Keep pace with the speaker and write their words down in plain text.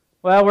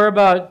Well, we're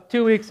about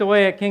 2 weeks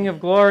away at King of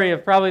Glory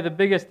of probably the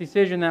biggest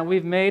decision that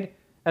we've made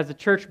as a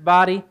church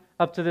body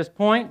up to this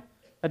point,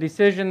 a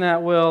decision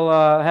that will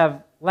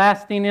have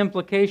lasting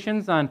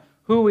implications on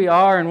who we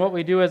are and what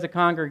we do as a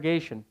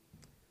congregation.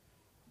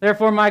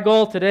 Therefore, my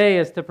goal today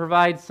is to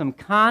provide some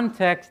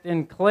context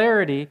and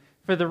clarity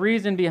for the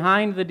reason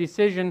behind the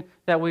decision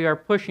that we are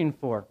pushing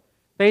for.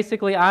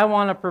 Basically, I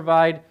want to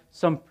provide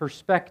some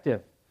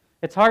perspective.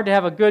 It's hard to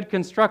have a good,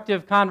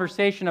 constructive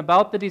conversation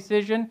about the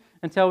decision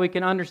until we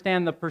can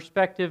understand the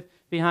perspective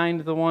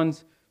behind the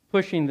ones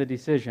pushing the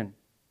decision.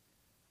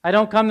 I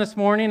don't come this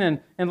morning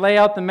and lay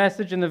out the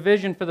message and the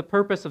vision for the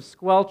purpose of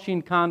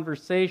squelching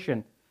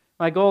conversation.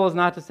 My goal is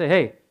not to say,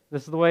 hey,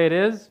 this is the way it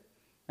is,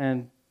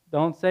 and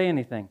don't say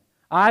anything.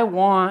 I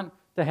want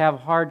to have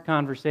hard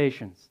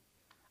conversations.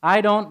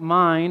 I don't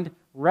mind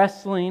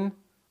wrestling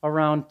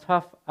around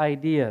tough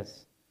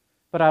ideas,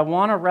 but I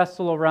want to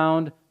wrestle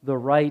around the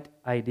right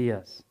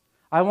ideas.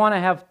 I want to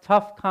have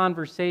tough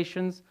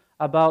conversations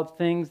about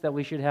things that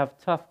we should have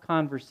tough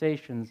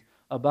conversations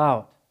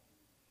about.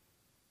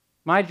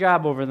 My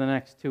job over the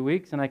next 2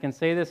 weeks, and I can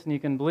say this and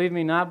you can believe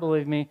me, not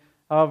believe me,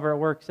 however it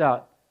works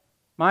out.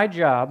 My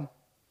job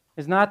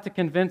is not to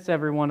convince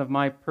everyone of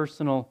my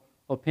personal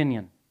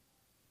opinion.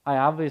 I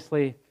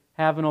obviously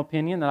have an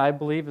opinion that I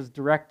believe is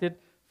directed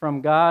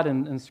from God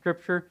and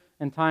Scripture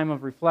in time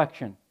of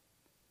reflection.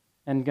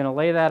 And going to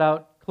lay that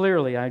out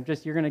clearly.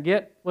 You're going to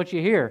get what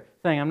you hear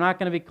thing. I'm not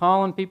going to be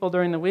calling people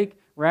during the week,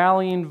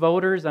 rallying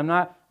voters. I'm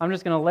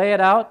just going to lay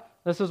it out.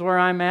 This is where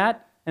I'm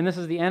at, and this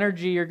is the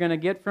energy you're going to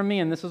get from me,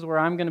 and this is where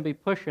I'm going to be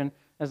pushing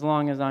as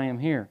long as I am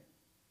here.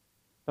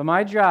 But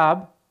my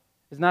job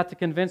is not to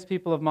convince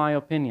people of my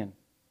opinion.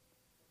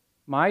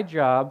 My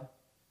job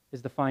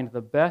is to find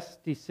the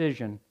best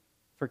decision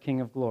for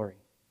King of Glory,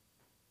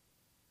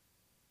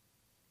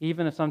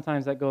 even if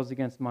sometimes that goes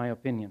against my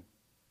opinion.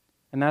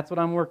 And that's what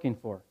I'm working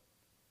for.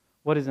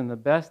 What is in the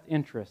best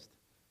interest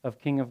of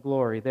King of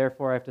Glory?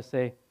 Therefore, I have to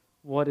say,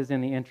 what is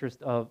in the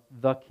interest of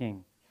the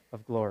King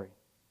of Glory?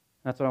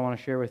 That's what I want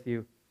to share with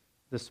you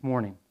this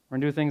morning. We're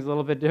going to do things a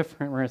little bit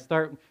different. We're going to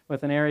start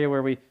with an area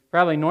where we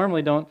probably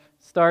normally don't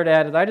start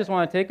at. I just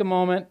want to take a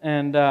moment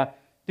and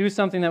do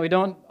something that we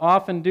don't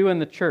often do in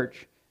the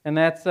church, and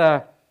that's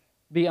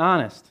be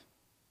honest.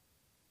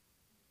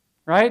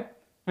 Right?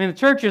 I mean, the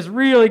church is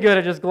really good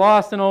at just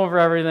glossing over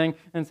everything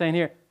and saying,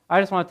 here,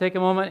 I just want to take a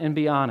moment and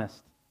be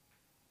honest.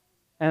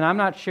 And I'm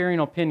not sharing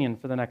opinion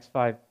for the next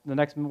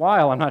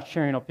while. I'm not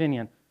sharing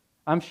opinion.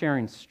 I'm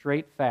sharing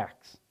straight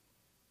facts.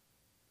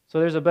 So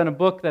there's been a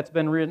book that's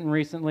been written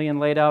recently and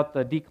laid out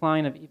the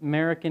decline of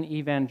American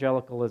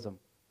evangelicalism.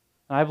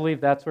 And I believe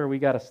that's where we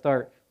got to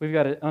start. We've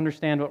got to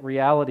understand what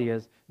reality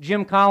is.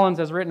 Jim Collins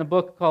has written a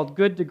book called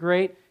Good to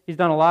Great. He's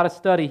done a lot of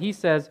study. He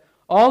says,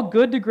 all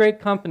good to great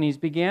companies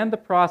began the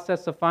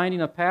process of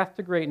finding a path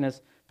to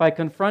greatness by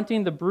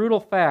confronting the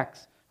brutal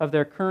facts of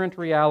their current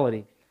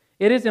reality.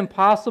 It is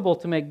impossible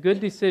to make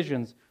good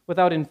decisions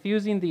without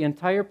infusing the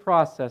entire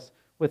process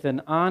with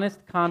an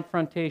honest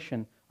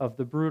confrontation of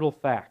the brutal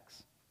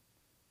facts.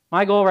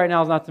 My goal right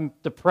now is not to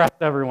depress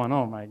everyone.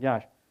 Oh my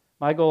gosh.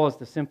 My goal is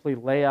to simply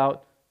lay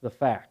out the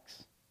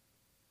facts.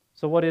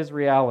 So what is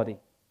reality?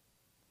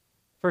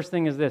 First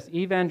thing is this.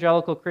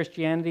 Evangelical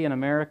Christianity in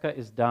America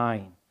is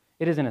dying.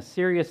 It is in a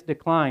serious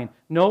decline.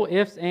 No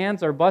ifs,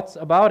 ands, or buts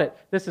about it.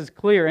 This is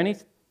clear. Any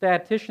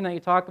statistician that you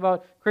talk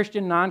about,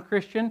 Christian,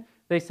 non-Christian,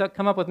 they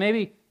come up with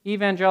maybe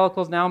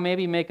evangelicals now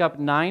maybe make up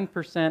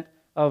 9%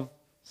 of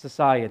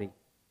society.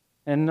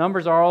 And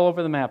numbers are all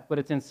over the map, but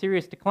it's in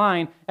serious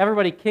decline.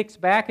 Everybody kicks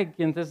back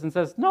against this and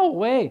says, no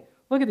way,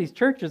 look at these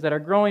churches that are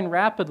growing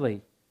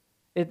rapidly.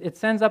 It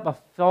sends up a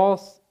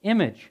false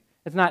image.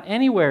 It's not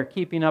anywhere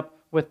keeping up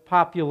with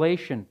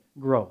population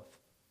growth.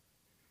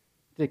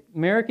 The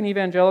American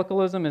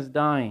evangelicalism is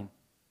dying.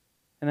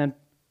 And then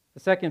the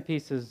second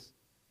piece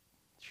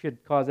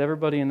should cause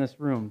everybody in this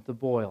room to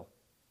boil.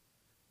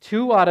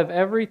 2 out of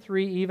every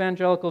 3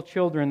 evangelical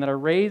children that are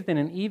raised in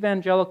an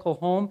evangelical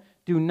home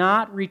do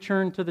not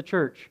return to the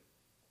church.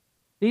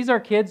 These are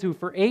kids who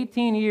for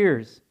 18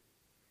 years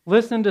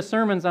listened to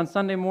sermons on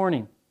Sunday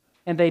morning,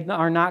 and they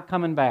are not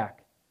coming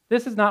back.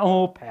 This is not,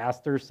 oh,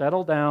 pastor,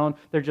 settle down.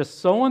 They're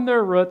just sowing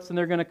their roots and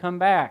they're going to come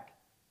back.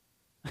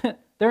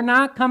 They're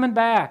not coming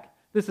back.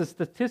 This is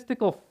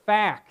statistical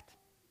fact.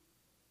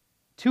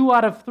 2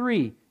 out of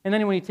 3. And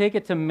then when you take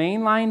it to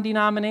mainline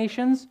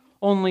denominations,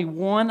 only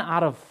 1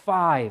 out of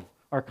 5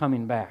 are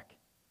coming back.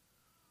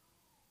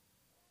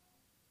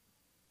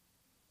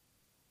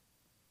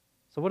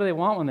 So what do they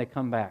want when they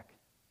come back?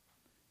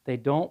 They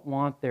don't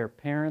want their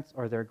parents'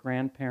 or their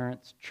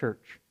grandparents'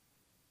 church.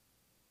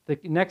 The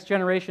next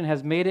generation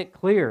has made it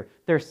clear.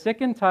 They're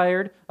sick and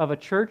tired of a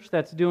church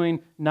that's doing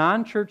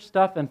non-church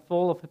stuff and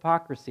full of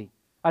hypocrisy.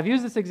 I've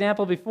used this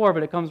example before,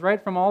 but it comes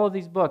right from all of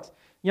these books.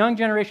 Young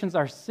generations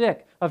are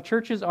sick of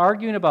churches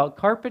arguing about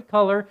carpet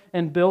color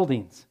and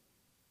buildings.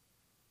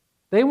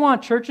 They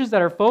want churches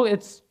that are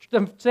focused,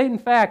 in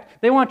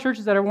fact, they want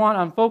churches that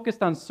are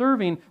focused on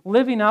serving,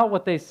 living out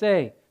what they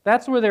say.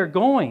 That's where they're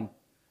going.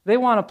 They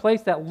want a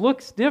place that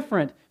looks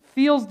different,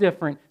 feels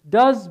different,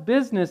 does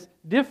business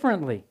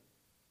differently.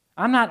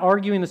 I'm not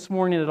arguing this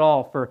morning at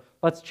all for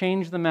let's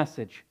change the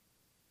message.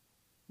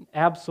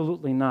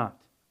 Absolutely not.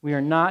 We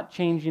are not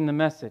changing the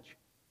message.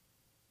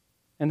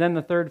 And then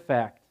the third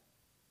fact,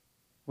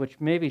 which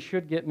maybe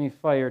should get me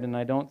fired, and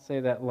I don't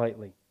say that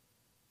lightly,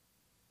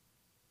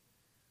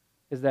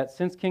 is that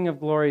since King of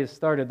Glory has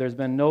started, there's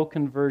been no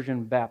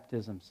conversion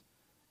baptisms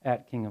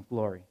at King of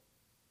Glory.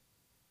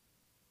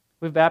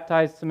 We've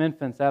baptized some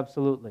infants,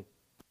 absolutely.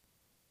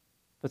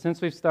 But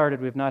since we've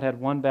started, we've not had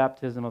one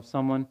baptism of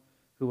someone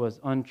who was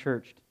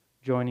unchurched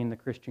joining the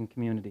Christian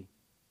community.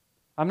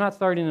 I'm not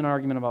starting an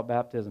argument about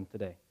baptism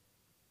today.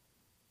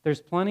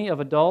 There's plenty of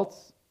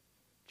adults,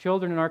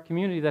 children in our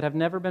community that have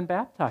never been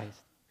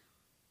baptized.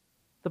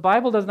 The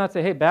Bible does not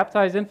say, hey,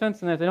 baptize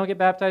infants, and if they don't get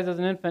baptized as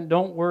an infant,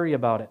 don't worry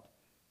about it.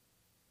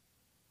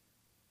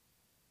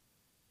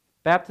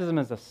 Baptism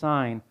is a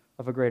sign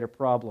of a greater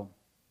problem.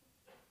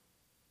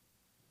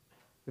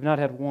 We've not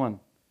had one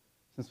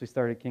since we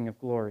started King of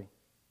Glory.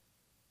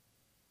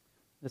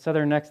 This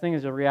other next thing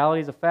is a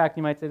reality, is a fact.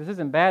 You might say, this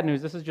isn't bad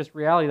news, this is just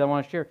reality that I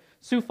want to share.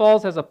 Sioux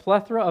Falls has a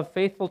plethora of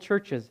faithful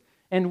churches,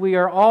 and we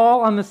are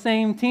all on the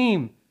same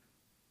team.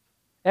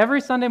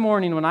 Every Sunday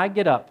morning when I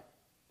get up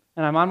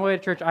and I'm on my way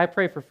to church, I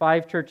pray for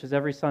 5 churches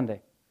every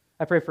Sunday.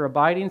 I pray for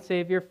Abiding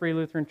Savior Free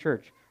Lutheran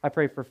Church. I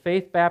pray for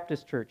Faith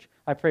Baptist Church.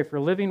 I pray for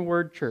Living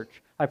Word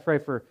Church. I pray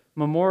for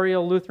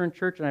Memorial Lutheran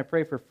Church, and I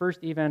pray for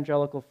First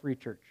Evangelical Free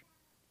Church.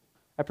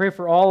 I pray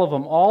for all of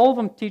them. All of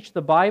them teach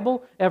the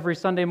Bible every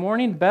Sunday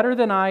morning better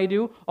than I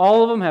do.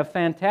 All of them have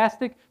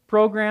fantastic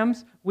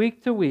programs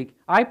week to week.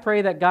 I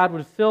pray that God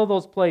would fill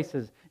those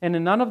places. And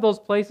in none of those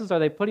places are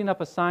they putting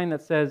up a sign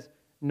that says,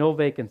 no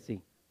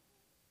vacancy.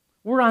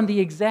 We're on the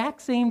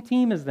exact same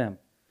team as them.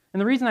 And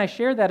the reason I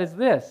share that is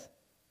this,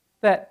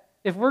 that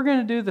if we're going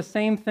to do the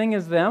same thing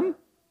as them,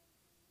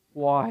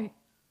 why?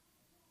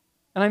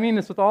 And I mean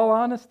this with all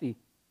honesty.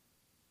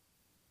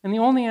 And the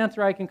only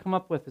answer I can come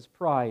up with is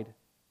pride.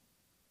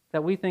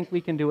 That we think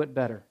we can do it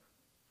better.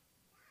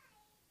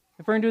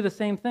 If we're going to do the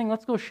same thing,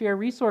 let's go share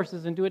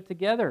resources and do it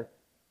together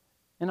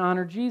and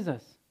honor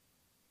Jesus.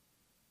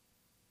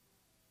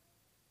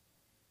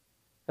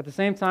 At the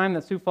same time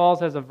that Sioux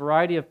Falls has a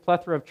variety of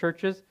plethora of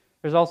churches,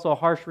 there's also a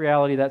harsh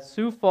reality that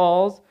Sioux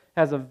Falls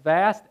has a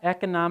vast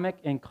economic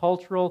and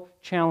cultural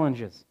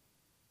challenges.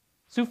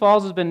 Sioux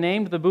Falls has been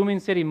named the booming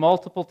city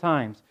multiple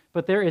times,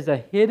 but there is a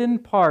hidden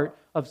part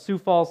of Sioux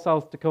Falls,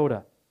 South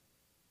Dakota.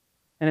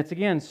 And it's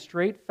again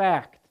straight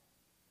fact.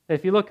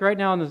 If you look right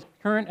now in the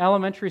current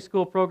elementary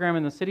school program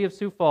in the city of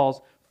Sioux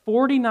Falls,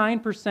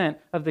 49%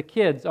 of the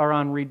kids are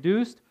on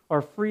reduced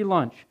or free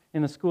lunch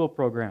in the school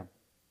program.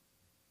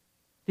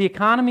 The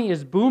economy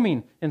is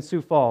booming in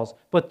Sioux Falls,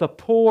 but the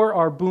poor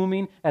are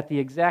booming at the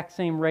exact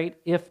same rate,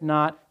 if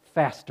not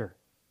faster.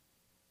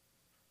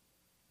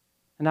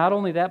 And not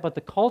only that, but the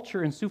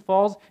culture in Sioux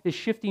Falls is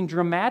shifting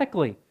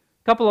dramatically.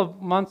 A couple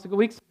of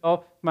weeks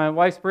ago, my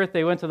wife's birthday,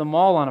 we went to the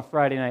mall on a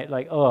Friday night,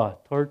 like,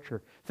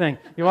 torture thing.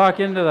 You walk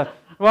into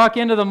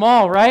the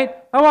mall, right?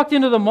 I walked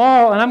into the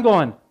mall and I'm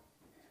going,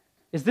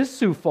 is this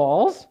Sioux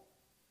Falls?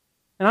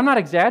 And I'm not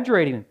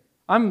exaggerating.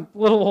 I'm a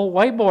little old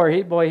white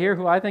boy here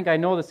who I think I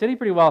know the city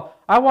pretty well.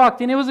 I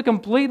walked in, it was a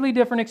completely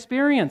different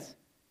experience.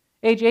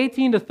 Age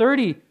 18 to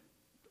 30,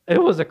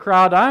 it was a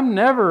crowd I'm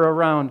never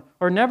around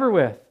or never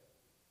with.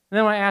 And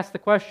then when I asked the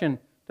question,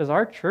 does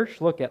our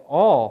church look at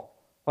all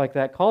like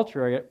that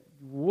culture? I get,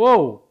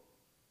 whoa,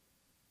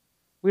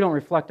 we don't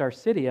reflect our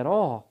city at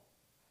all.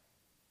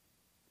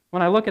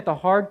 When I look at the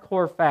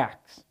hardcore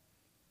facts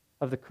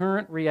of the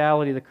current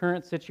reality, the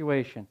current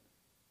situation,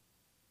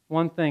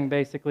 one thing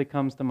basically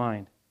comes to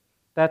mind.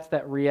 That's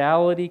that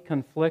reality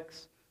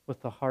conflicts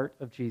with the heart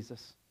of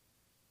Jesus.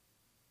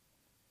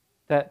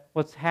 That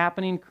what's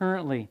happening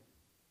currently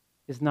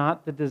is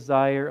not the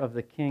desire of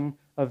the King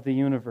of the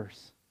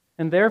universe.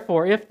 And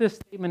therefore, if this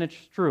statement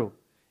is true,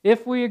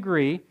 if we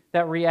agree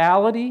that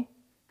reality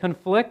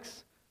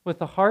conflicts with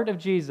the heart of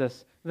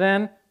Jesus,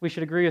 then we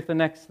should agree with the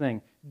next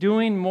thing.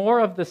 Doing more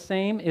of the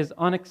same is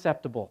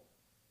unacceptable.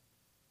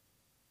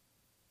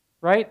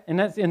 Right? And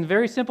that's in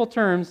very simple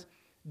terms,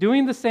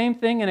 doing the same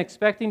thing and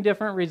expecting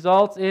different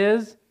results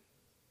is,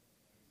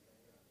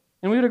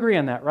 and we would agree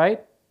on that,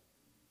 right?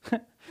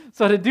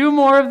 So to do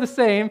more of the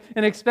same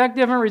and expect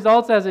different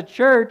results as a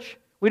church,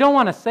 we don't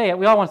want to say it.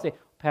 We all want to say,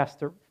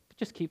 Pastor,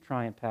 just keep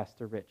trying,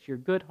 Pastor Rich. You're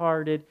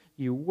good-hearted.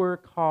 You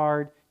work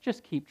hard.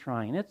 Just keep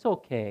trying. It's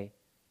okay.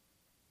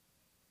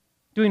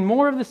 Doing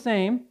more of the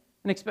same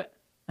and expect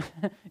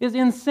is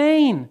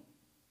insane.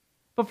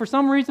 But for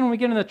some reason, when we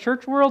get in the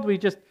church world, we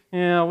just,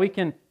 we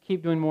can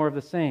keep doing more of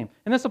the same.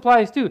 And this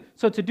applies too.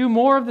 So to do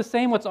more of the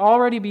same, what's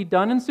already be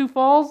done in Sioux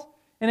Falls,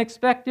 and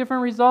expect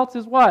different results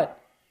is what?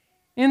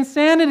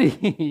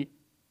 Insanity.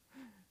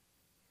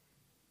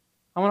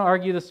 I want to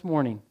argue this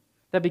morning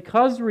that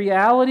because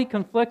reality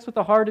conflicts with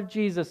the heart of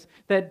Jesus,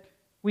 that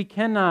we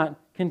cannot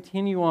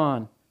continue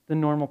on the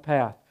normal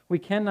path. We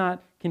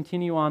cannot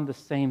continue on the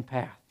same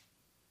path.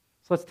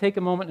 So let's take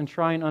a moment and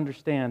try and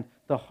understand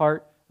the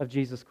heart of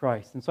Jesus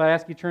Christ. And so I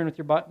ask you to turn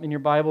in your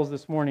Bibles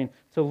this morning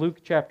to Luke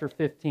chapter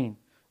 15.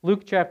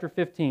 Luke chapter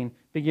 15,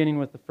 beginning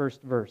with the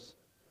first verse.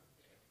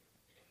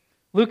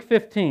 Luke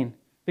 15,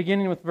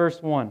 beginning with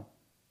verse 1.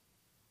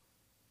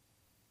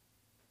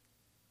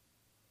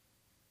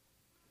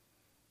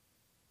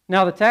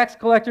 Now the tax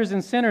collectors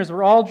and sinners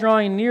were all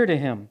drawing near to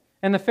him,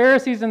 and the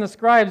Pharisees and the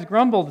scribes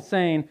grumbled,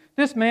 saying,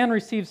 "This man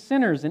receives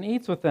sinners and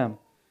eats with them."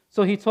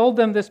 So he told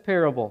them this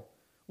parable.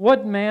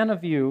 "What man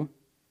of you,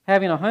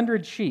 having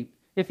 100 sheep,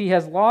 if he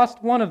has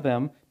lost one of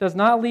them, does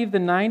not leave the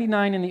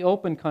 99 in the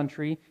open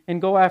country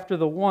and go after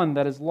the one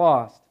that is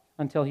lost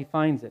until he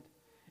finds it?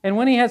 And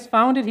when he has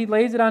found it, he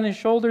lays it on his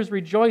shoulders,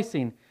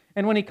 rejoicing.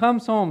 And when he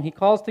comes home, he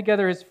calls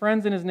together his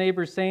friends and his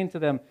neighbors, saying to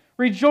them,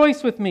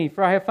 'Rejoice with me,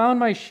 for I have found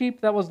my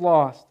sheep that was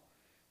lost.'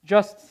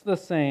 Just the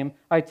same,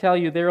 I tell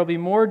you, there will be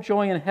more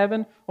joy in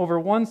heaven over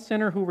one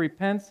sinner who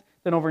repents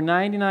than over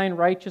 99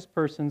 righteous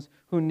persons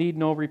who need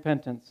no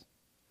repentance.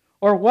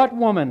 Or what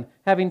woman,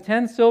 having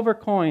 10 silver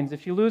coins,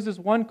 if she loses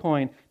one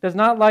coin, does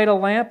not light a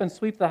lamp and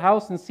sweep the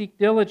house and seek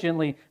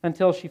diligently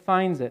until she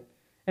finds it?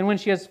 And when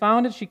she has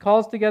found it, she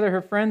calls together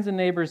her friends and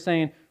neighbors,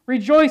 saying,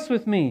 'Rejoice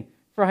with me,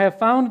 for I have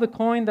found the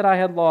coin that I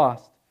had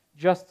lost.'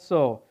 Just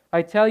so,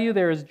 I tell you,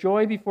 there is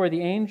joy before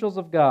the angels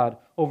of God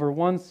over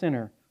one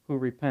sinner who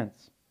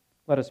repents."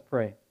 Let us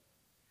pray.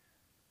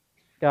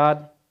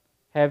 God,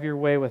 have your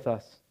way with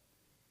us.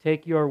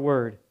 Take your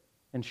word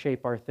and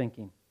shape our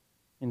thinking.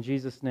 In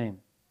Jesus' name,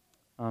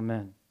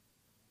 amen.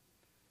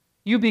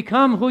 You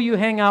become who you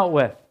hang out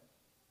with.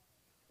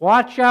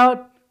 Watch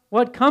out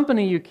what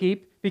company you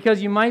keep,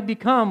 because you might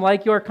become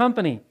like your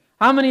company.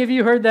 How many of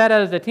you heard that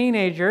as a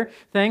teenager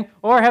thing,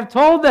 or have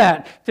told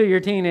that to your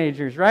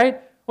teenagers,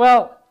 right?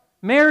 Well,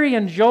 Mary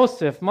and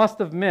Joseph must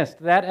have missed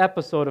that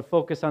episode of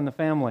Focus on the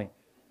Family.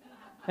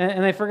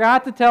 And they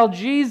forgot to tell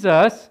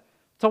Jesus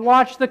to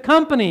watch the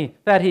company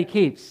that he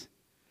keeps.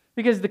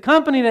 Because the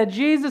company that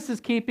Jesus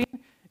is keeping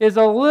is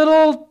a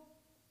little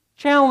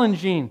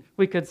challenging,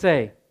 we could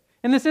say.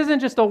 And this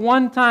isn't just a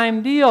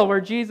one-time deal where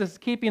Jesus is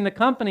keeping the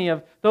company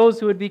of those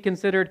who would be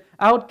considered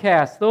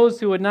outcasts, those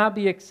who would not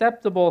be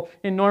acceptable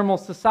in normal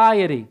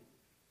society.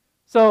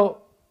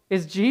 So,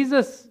 is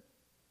Jesus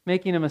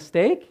making a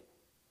mistake?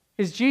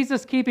 Is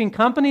Jesus keeping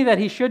company that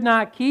he should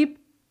not keep?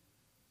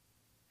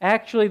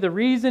 Actually, the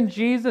reason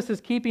Jesus is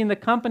keeping the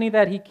company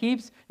that he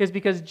keeps is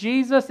because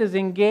Jesus is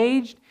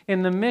engaged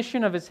in the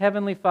mission of his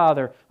heavenly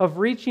Father, of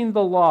reaching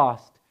the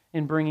lost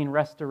and bringing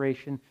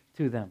restoration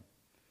to them.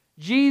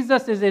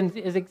 Jesus is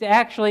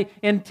actually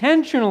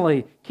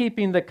intentionally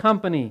keeping the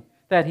company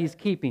that he's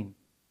keeping.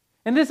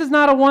 And this is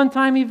not a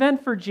one-time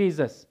event for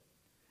Jesus.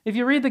 If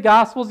you read the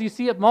Gospels, you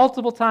see it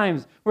multiple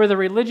times where the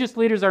religious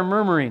leaders are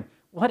murmuring,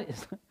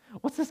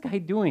 what's this guy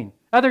doing?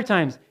 Other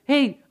times,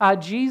 hey,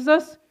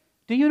 Jesus,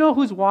 do you know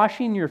who's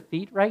washing your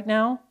feet right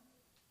now?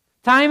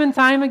 Time and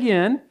time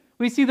again,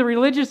 we see the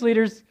religious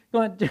leaders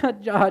going,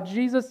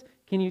 Jesus,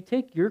 can you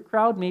take your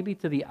crowd maybe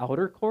to the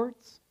outer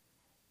courts?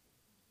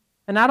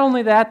 And not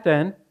only that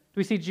then, do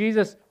we see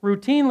Jesus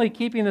routinely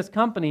keeping this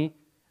company,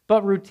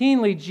 but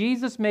routinely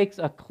Jesus makes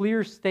a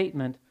clear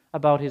statement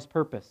about his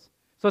purpose.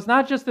 So it's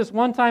not just this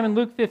one time in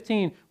Luke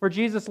 15 where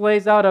Jesus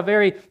lays out a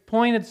very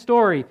pointed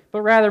story,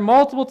 but rather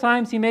multiple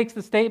times he makes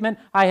the statement,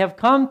 "I have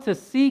come to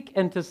seek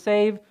and to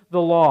save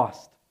the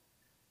lost."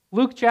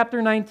 Luke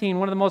chapter 19,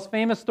 one of the most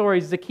famous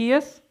stories,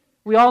 Zacchaeus.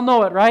 We all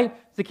know it, right?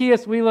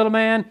 Zacchaeus, wee little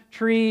man,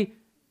 tree.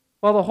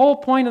 Well, the whole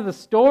point of the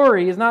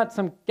story is not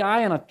some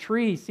guy on a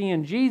tree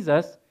seeing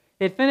Jesus.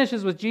 It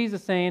finishes with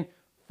Jesus saying,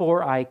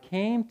 "For I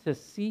came to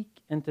seek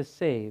and to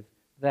save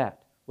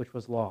that which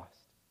was lost."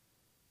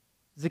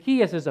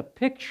 Zacchaeus is a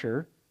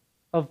picture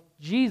of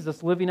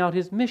Jesus living out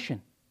his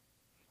mission.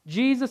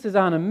 Jesus is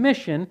on a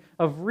mission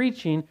of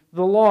reaching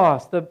the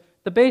lost.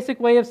 The basic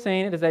way of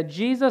saying it is that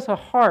Jesus'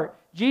 heart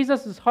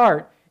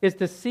is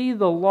to see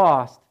the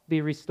lost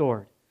be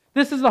restored.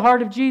 This is the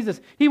heart of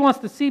Jesus. He wants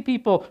to see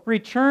people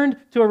returned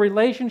to a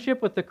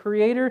relationship with the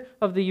Creator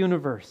of the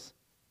universe.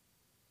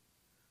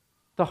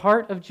 The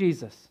heart of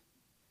Jesus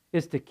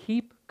is to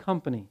keep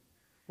company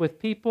with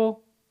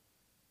people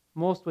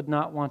most would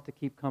not want to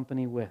keep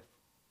company with.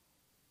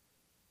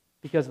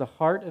 Because the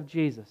heart of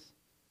Jesus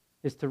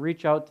is to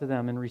reach out to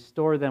them and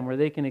restore them where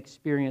they can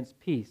experience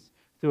peace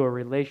through a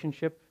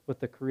relationship with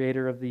the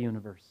Creator of the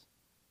universe.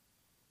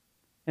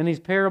 And these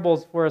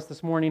parables for us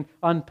this morning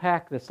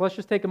unpack this. Let's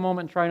just take a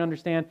moment and try and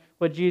understand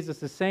what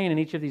Jesus is saying in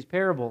each of these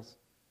parables.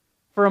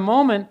 For a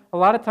moment, a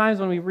lot of times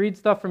when we read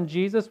stuff from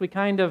Jesus, we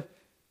kind of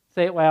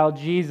say, well,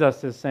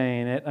 Jesus is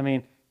saying it. I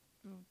mean,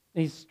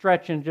 he's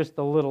stretching just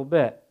a little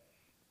bit.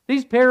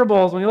 These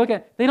parables, when you look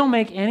at, they don't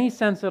make any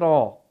sense at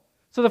all.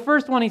 So the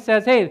first one, he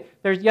says, hey,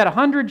 you got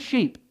 100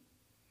 sheep.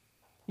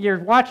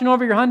 You're watching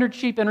over your 100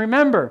 sheep. And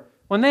remember,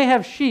 when they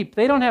have sheep,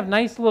 they don't have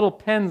nice little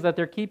pens that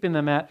they're keeping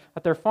them at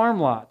their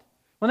farm lot.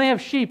 When they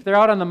have sheep, they're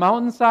out on the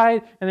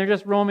mountainside and they're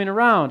just roaming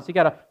around. So you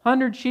got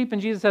 100 sheep,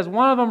 and Jesus says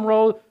one of them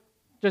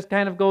just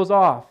kind of goes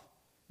off.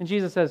 And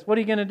Jesus says, what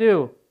are you going to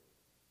do?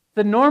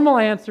 The normal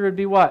answer would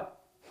be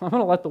what? I'm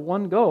going to let the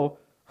one go.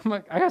 I'm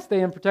like, I got to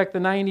stay and protect the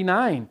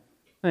 99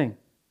 thing.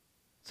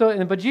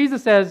 But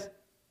Jesus says,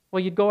 well,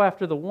 you'd go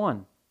after the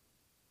one.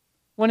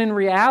 When in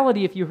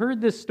reality, if you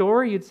heard this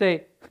story, you'd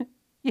say,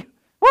 you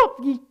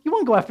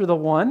won't go after the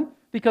one.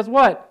 Because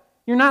what?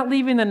 You're not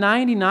leaving the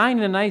 99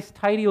 in a nice,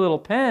 tidy little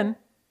pen.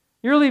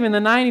 You're leaving the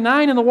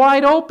 99 in the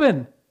wide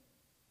open.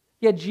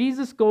 Yet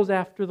Jesus goes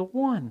after the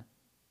one.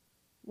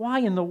 Why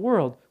in the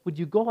world would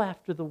you go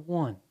after the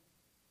one?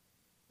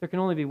 There can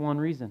only be one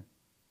reason.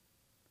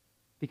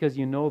 Because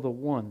you know the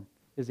one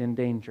is in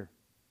danger.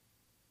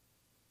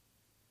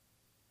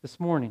 This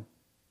morning,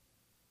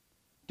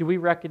 do we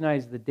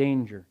recognize the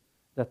danger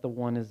that the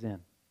one is in?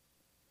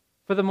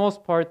 For the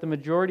most part, the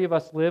majority of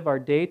us live our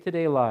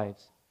day-to-day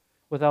lives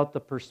without the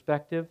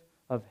perspective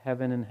of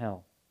heaven and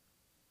hell.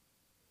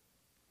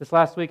 This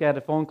last week I had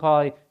a phone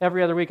call.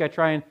 Every other week I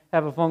try and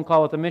have a phone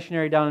call with a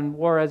missionary down in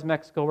Juarez,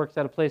 Mexico, works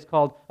at a place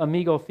called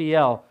Amigo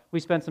Fiel. We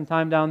spent some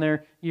time down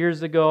there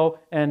years ago,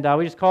 and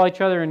we just call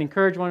each other and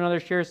encourage one another,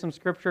 share some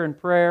scripture and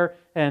prayer,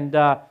 and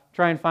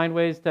try and find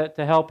ways to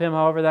help him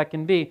however that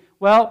can be.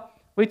 Well,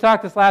 we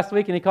talked this last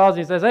week, and he calls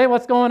me and says, hey,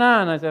 what's going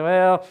on? I said,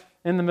 well,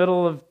 in the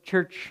middle of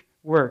church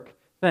work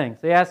thing.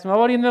 So he asked me, well,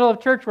 what are you in the middle of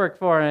church work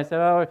for? And I said,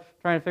 oh, we're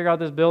trying to figure out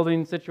this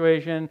building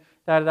situation,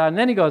 da-da-da. And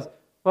then he goes,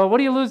 well, what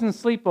are you losing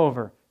sleep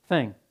over?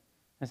 Thing.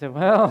 I said,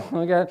 well,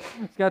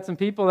 it's got some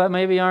people that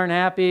maybe aren't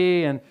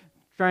happy and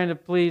trying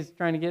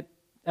to get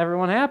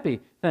everyone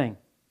happy thing.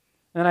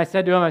 And then I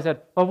said to him,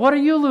 well, what are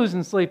you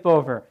losing sleep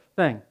over?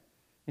 Thing.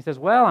 He says,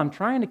 well, I'm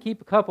trying to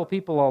keep a couple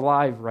people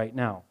alive right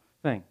now.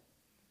 Thing.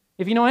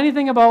 If you know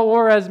anything about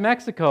Juarez,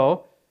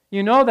 Mexico,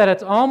 you know that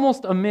it's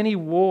almost a mini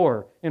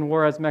war in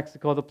Juarez,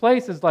 Mexico. The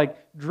place is like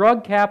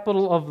drug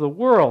capital of the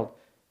world.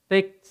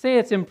 They say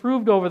it's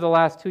improved over the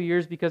last 2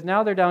 years because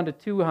now they're down to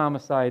 2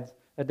 homicides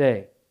a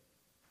day.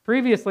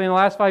 Previously, in the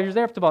last 5 years,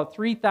 they're up to about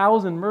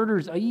 3,000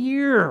 murders a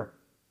year.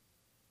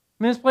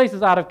 I mean, this place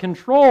is out of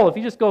control. If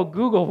you just go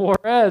Google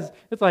Juarez,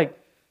 it's like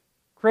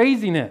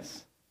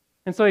craziness.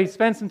 And so he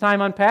spent some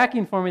time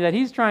unpacking for me that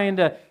he's trying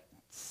to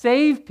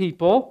save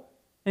people.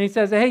 And he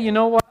says, hey, you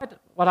know what?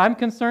 What I'm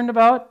concerned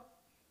about?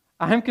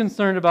 I'm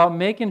concerned about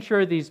making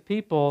sure these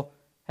people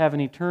have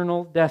an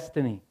eternal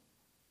destiny.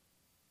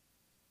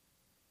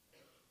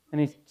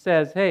 And he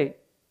says, hey,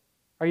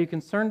 are you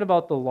concerned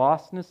about the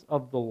lostness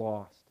of the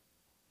lost?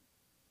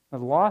 The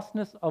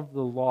lostness of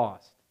the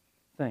lost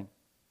thing.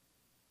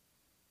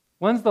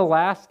 When's the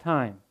last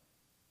time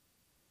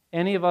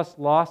any of us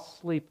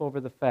lost sleep over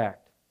the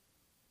fact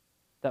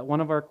that one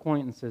of our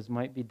acquaintances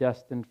might be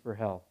destined for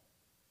hell?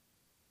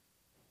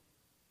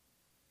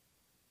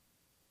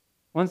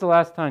 When's the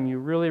last time you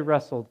really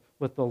wrestled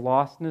with the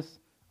lostness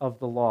of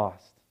the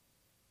lost?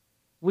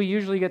 We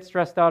usually get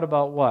stressed out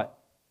about what?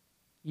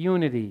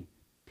 Unity,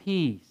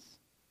 peace,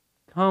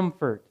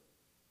 comfort,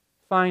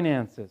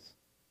 finances.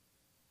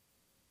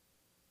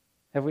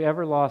 Have we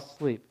ever lost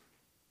sleep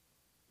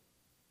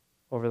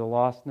over the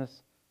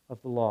lostness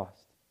of the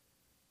lost?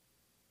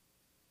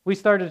 We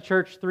started a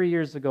church 3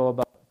 years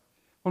ago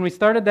when we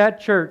started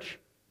that church,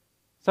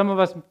 some of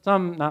us,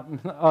 some, not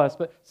us,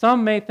 but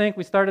some may think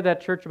we started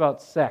that church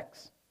about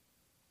sex.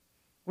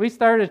 We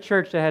started a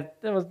church that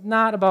was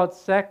not about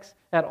sex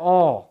at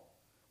all.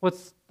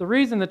 The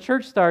reason the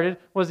church started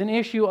was an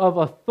issue of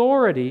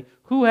authority.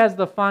 Who has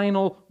the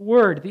final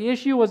word? The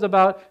issue was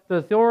about the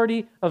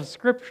authority of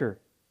Scripture.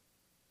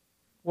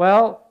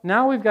 Well,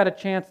 now we've got a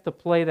chance to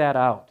play that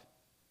out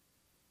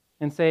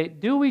and say,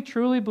 do we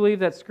truly believe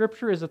that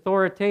Scripture is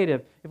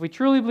authoritative? If we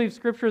truly believe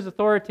Scripture is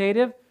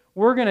authoritative,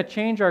 we're going to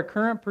change our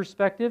current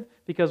perspective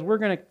because we're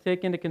going to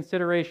take into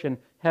consideration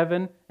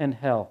heaven and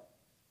hell.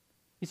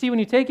 You see, when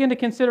you take into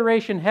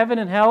consideration heaven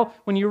and hell,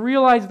 when you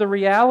realize the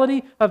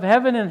reality of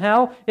heaven and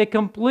hell, it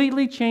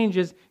completely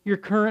changes your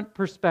current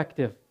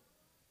perspective.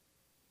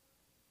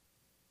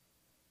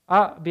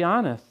 I'll be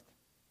honest.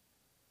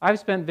 I've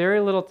spent very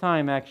little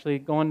time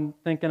actually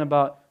thinking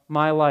about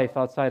my life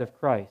outside of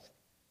Christ.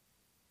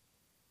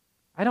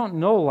 I don't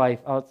know life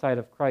outside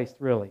of Christ,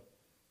 really. I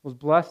was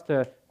blessed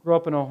to grow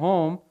up in a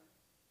home,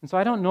 and so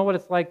I don't know what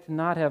it's like to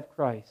not have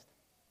Christ.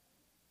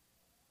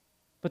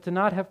 But to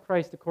not have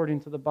Christ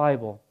according to the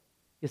Bible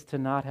is to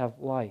not have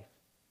life,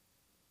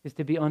 is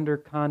to be under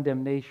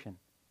condemnation,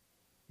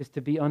 is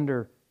to be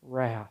under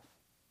wrath.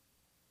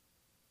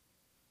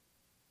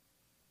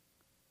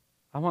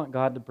 I want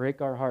God to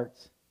break our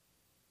hearts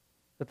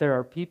that there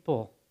are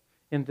people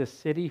in this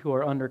city who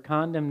are under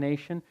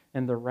condemnation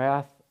and the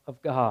wrath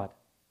of God.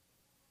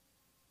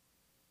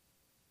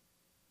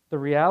 The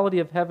reality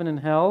of heaven and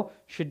hell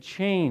should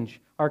change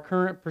our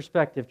current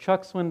perspective.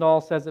 Chuck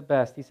Swindoll says it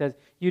best. He says,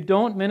 you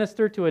don't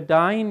minister to a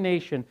dying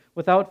nation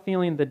without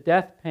feeling the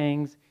death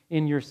pangs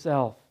in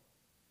yourself.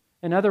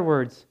 In other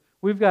words,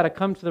 we've got to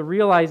come to the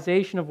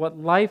realization of what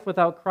life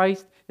without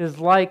Christ is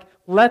like.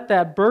 Let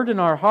that burden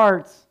our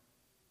hearts.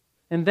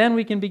 And then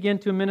we can begin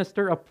to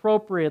minister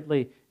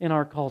appropriately in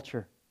our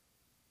culture.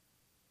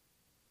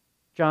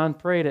 John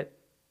prayed it,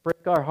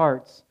 break our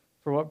hearts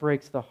for what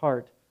breaks the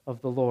heart of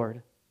the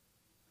Lord.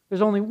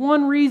 There's only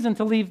one reason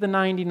to leave the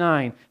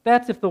 99.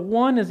 That's if the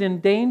one is in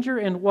danger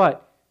and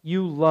what?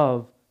 You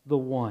love the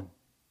one.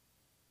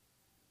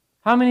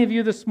 How many of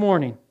you this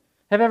morning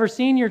have ever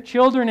seen your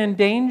children in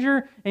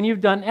danger and you've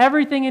done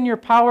everything in your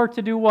power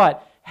to do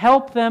what?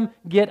 Help them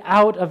get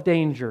out of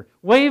danger.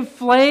 Wave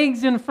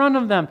flags in front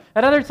of them.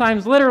 At other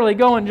times, literally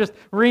go and just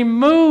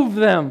remove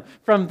them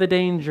from the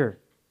danger.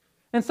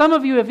 And some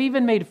of you have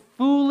even made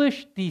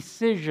foolish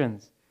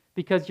decisions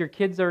because your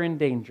kids are in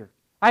danger.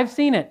 I've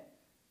seen it.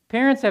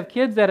 Parents have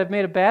kids that have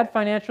made a bad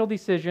financial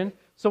decision,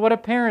 so what do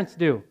parents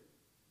do?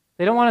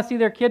 They don't want to see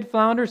their kid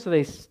flounder, so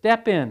they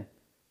step in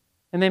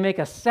and they make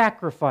a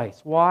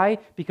sacrifice. Why?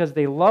 Because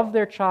they love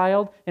their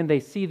child and they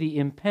see the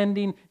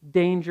impending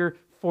danger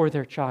for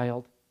their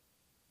child.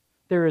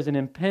 There is an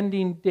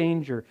impending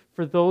danger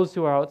for those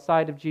who are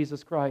outside of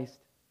Jesus Christ.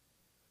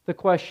 The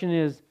question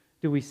is,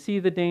 do we see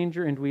the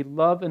danger and do we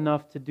love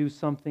enough to do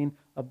something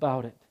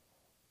about it?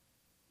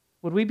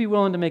 Would we be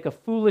willing to make a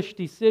foolish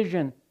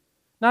decision,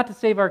 not to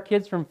save our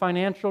kids from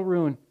financial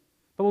ruin,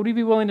 but would we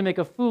be willing to make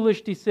a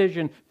foolish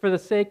decision for the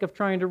sake of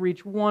trying to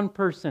reach one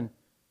person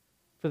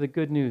for the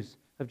good news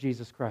of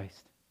Jesus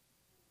Christ?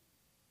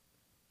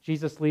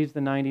 Jesus leaves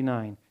the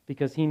 99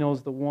 because he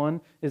knows the one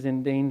is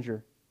in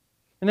danger.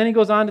 And then he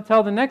goes on to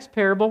tell the next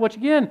parable, which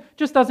again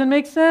just doesn't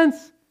make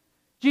sense.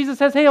 Jesus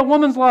says, hey, a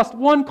woman's lost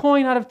 1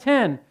 coin out of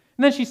 10. And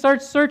then she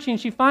starts searching.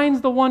 She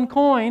finds the 1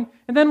 coin.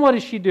 And then what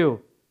does she do?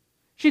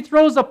 She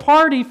throws a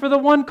party for the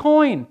 1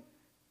 coin.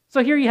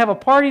 So here you have a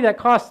party that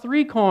costs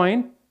 3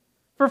 coin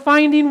for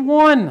finding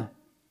 1.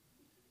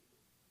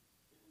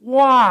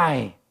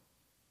 Why?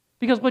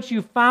 Because what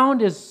you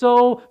found is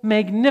so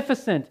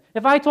magnificent.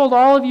 If I told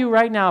all of you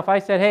right now, if I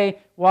said, hey,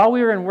 while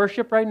we were in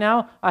worship right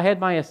now, I had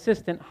my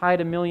assistant hide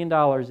 $1 million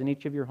in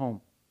each of your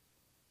home.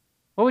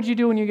 What would you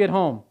do when you get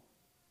home?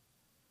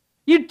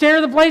 You'd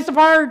tear the place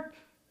apart.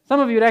 Some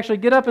of you would actually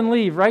get up and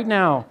leave right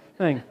now.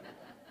 And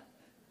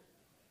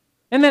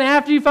then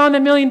after you found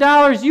 $1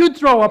 million, you'd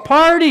throw a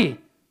party.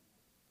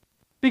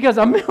 Because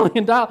 $1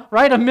 million,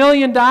 right? $1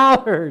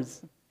 million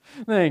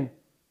thing.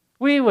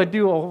 We would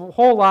do a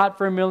whole lot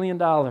for $1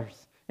 million.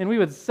 And we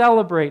would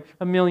celebrate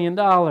 $1 million.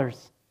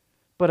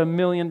 But $1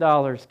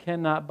 million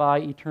cannot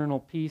buy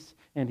eternal peace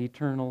and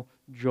eternal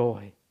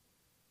joy.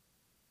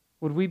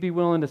 Would we be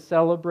willing to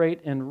celebrate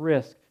and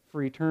risk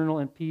for eternal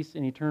and peace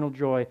and eternal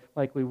joy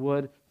like we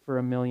would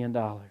for $1 million?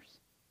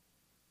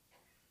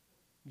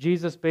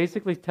 Jesus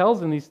basically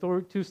tells in these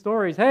 2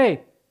 stories,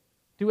 hey,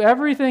 do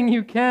everything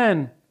you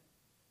can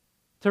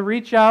to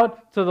reach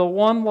out to the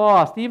one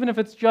lost, even if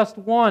it's just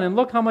one, and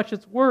look how much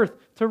it's worth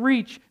to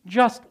reach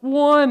just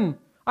one.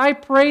 I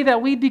pray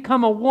that we'd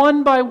become a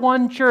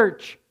 1-by-1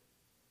 church.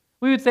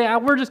 We would say,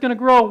 we're just going to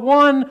grow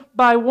 1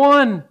 by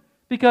 1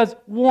 because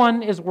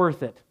 1 is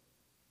worth it.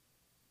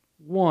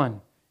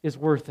 1 is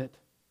worth it.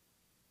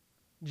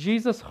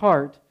 Jesus'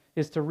 heart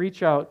is to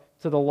reach out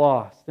to the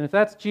lost. And if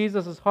that's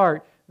Jesus'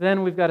 heart,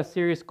 then we've got a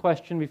serious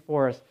question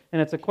before us. And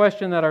it's a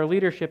question that our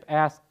leadership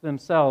asked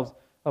themselves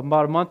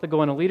about a month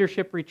ago in a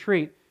leadership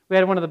retreat. We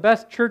had one of the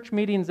best church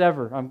meetings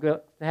ever, I'm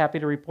happy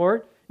to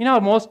report. You know how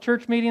most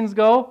church meetings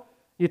go?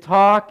 You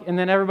talk, and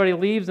then everybody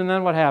leaves, and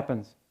then what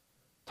happens?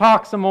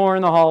 Talk some more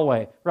in the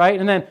hallway, right?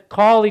 And then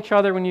call each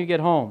other when you get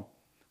home.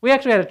 We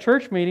actually had a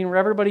church meeting where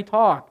everybody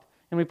talked,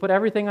 and we put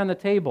everything on the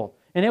table.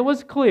 And it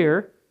was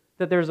clear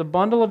that there's a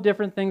bundle of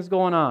different things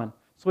going on.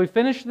 So we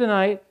finished the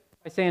night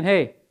by saying,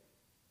 hey,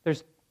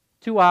 there's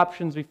 2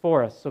 options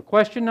before us. So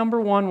question number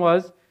 1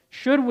 was,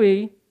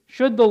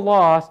 should the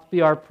lost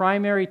be our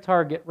primary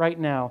target right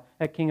now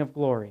at King of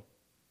Glory?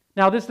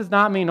 Now, this does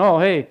not mean, oh,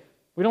 hey,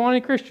 we don't want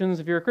any Christians.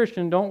 If you're a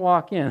Christian, don't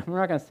walk in. We're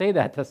not going to say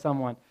that to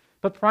someone.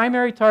 But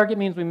primary target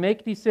means we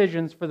make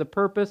decisions for the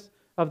purpose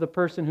of the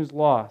person who's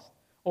lost.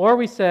 Or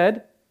we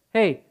said,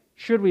 hey,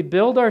 should we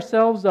build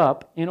ourselves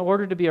up in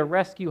order to be a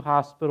rescue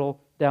hospital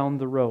down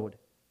the road?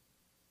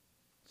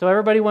 So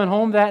everybody went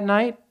home that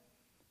night,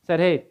 said,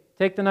 hey,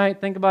 take the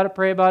night, think about it,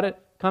 pray about it,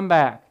 come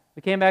back.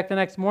 We came back the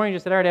next morning and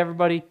just said, all right,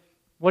 everybody,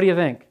 what do you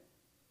think?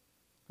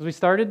 As we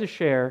started to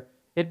share,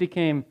 it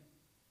became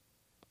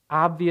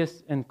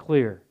obvious and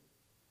clear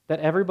that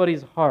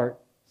everybody's heart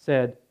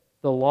said,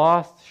 the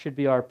lost should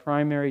be our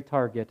primary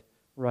target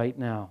right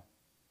now.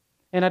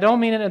 And I don't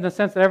mean it in the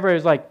sense that everybody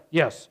was like,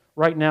 yes,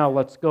 right now,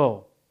 let's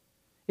go.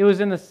 It was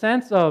in the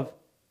sense of,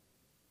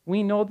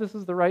 we know this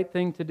is the right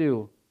thing to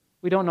do.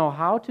 We don't know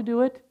how to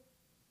do it,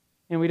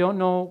 and we don't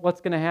know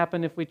what's going to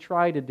happen if we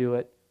try to do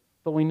it,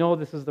 but we know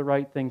this is the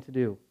right thing to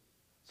do.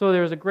 So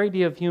there's a great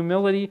deal of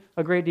humility,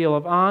 a great deal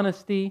of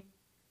honesty,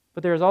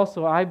 but there's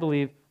also, I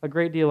believe, a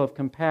great deal of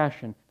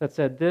compassion that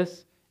said,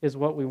 this is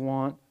what we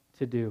want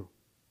to do.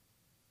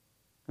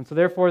 And so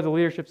therefore the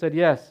leadership said,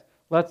 yes,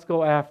 let's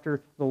go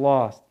after the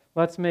lost.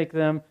 Let's make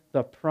them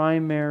the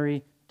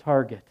primary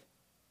target.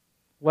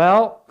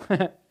 Well,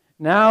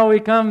 now we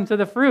come to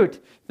the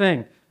fruit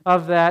thing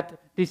of that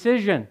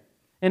decision.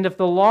 And if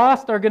the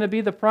lost are going to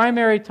be the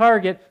primary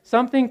target,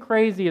 something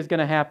crazy is going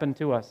to happen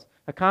to us.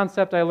 A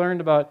concept I learned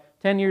about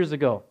 10 years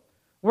ago.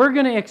 We're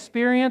going to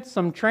experience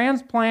some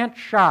transplant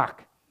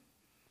shock.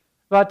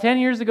 About 10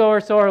 years ago or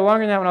so, or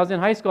longer than that, when I was in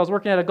high school, I was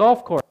working at a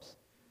golf course.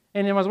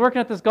 And when I was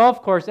working at this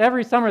golf course,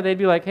 every summer they'd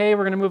be like, hey,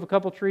 we're going to move a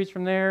couple trees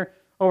from there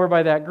over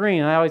by that green.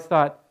 And I always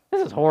thought,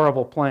 this is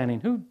horrible planning.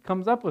 Who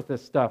comes up with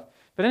this stuff?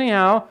 But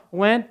anyhow,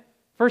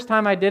 first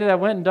time I did it, I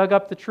went and dug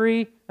up the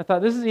tree. I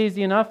thought, this is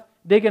easy enough.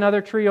 Dig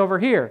another tree over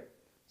here.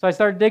 So I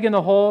started digging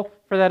the hole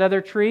for that other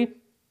tree.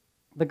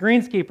 The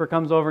greenskeeper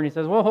comes over and he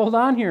says, well, hold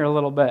on here a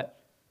little bit.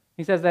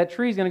 He says, that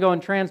tree's going to go in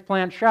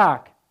transplant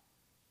shock.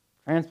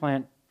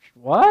 Transplant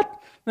what?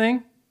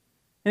 Thing?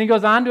 And he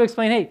goes on to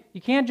explain, hey,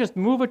 you can't just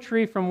move a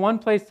tree from one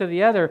place to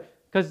the other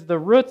because the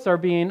roots are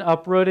being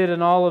uprooted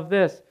and all of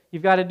this.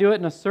 You've got to do it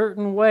in a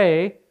certain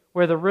way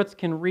where the roots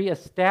can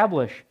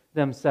reestablish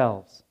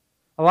themselves.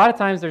 A lot of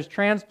times there's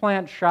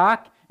transplant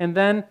shock and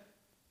then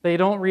they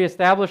don't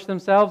reestablish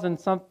themselves and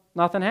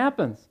nothing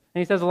happens.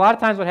 And he says a lot of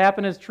times what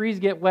happens is trees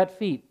get wet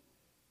feet.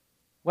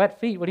 Wet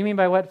feet? What do you mean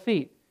by wet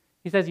feet?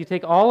 He says you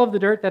take all of the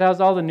dirt that has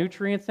all the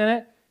nutrients in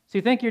it. So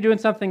you think you're doing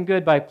something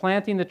good by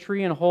planting the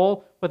tree in a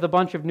hole with a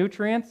bunch of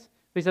nutrients.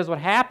 But he says what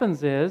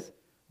happens is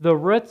the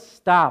roots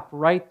stop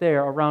right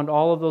there around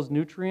all of those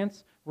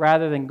nutrients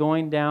rather than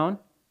going down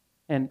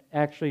and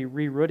actually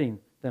re-rooting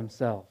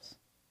themselves.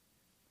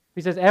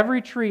 He says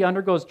every tree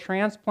undergoes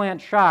transplant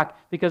shock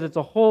because it's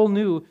a whole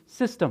new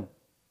system.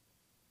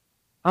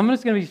 I'm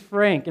just going to be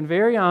frank and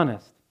very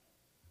honest.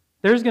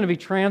 There's going to be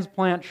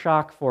transplant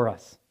shock for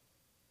us.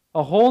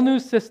 A whole new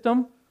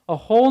system, a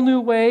whole new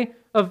way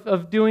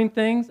of doing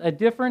things, a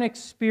different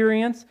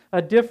experience,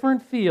 a different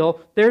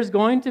feel. There's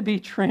going to be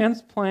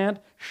transplant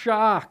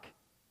shock.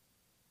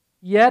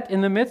 Yet,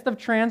 in the midst of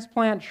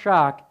transplant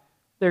shock,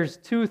 there's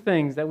two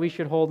things that we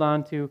should hold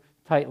on to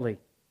tightly.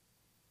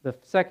 The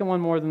second one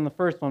more than the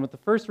first one, but the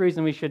first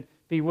reason we should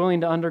be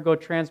willing to undergo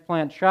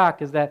transplant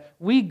shock is that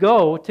we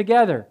go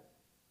together.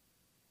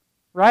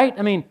 Right?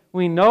 I mean,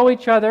 we know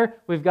each other.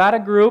 We've got a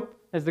group.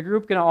 Is the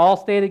group going to all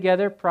stay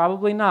together?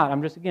 Probably not.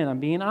 I'm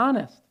being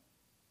honest.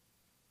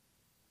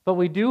 But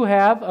we do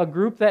have a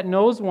group that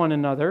knows one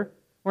another.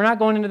 We're not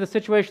going into the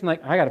situation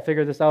like, I got to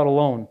figure this out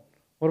alone.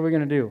 What are we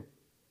going to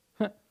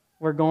do?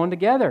 We're going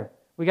together.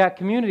 We got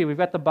community. We've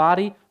got the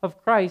body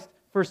of Christ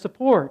for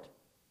support.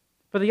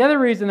 But the other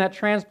reason that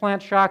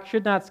transplant shock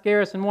should not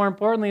scare us, and more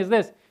importantly, is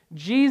this: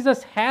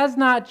 Jesus has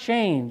not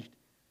changed,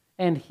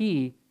 and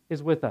He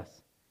is with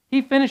us.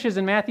 He finishes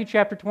in Matthew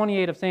chapter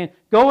 28 of saying,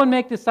 go and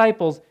make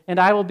disciples, and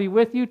I will be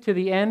with you to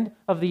the end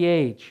of the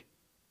age.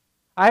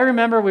 I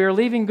remember we were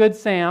leaving Good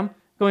Sam,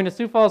 going to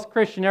Sioux Falls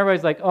Christian.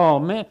 Everybody's like, oh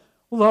man,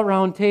 what about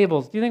round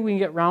tables? Do you think we can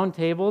get round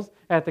tables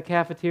at the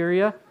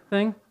cafeteria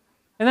thing?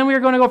 And then we were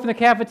going to go from the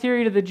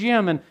cafeteria to the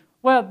gym, and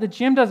well, the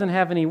gym doesn't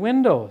have any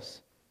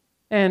windows.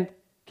 And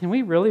can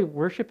we really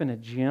worship in a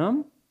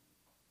gym?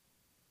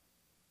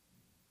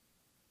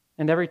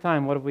 And every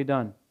time, what have we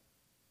done?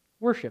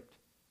 Worshipped.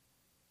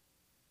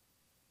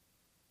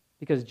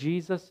 Because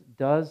Jesus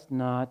does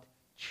not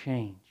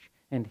change,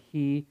 and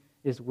He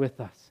is with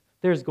us.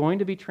 There's going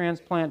to be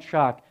transplant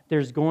shock.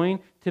 There's going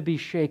to be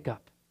shakeup.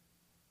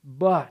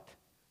 But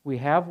we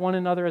have one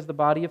another as the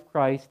body of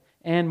Christ,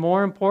 and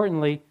more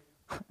importantly,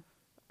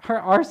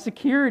 our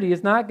security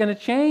is not going to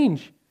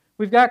change.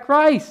 We've got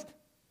Christ.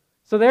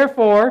 So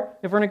therefore,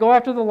 if we're going to go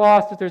after the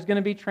lost, if there's going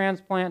to be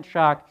transplant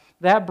shock,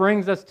 that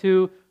brings us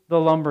to the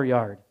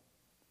lumberyard.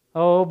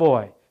 Oh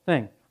boy,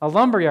 a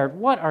lumberyard.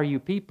 What are you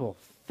people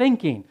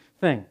thinking?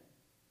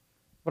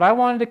 What I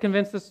wanted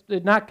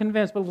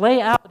to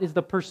lay out is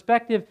the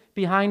perspective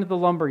behind the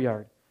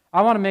lumberyard.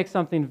 I want to make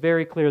something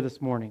very clear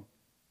this morning.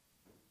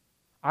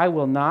 I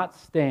will not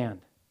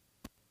stand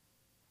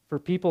for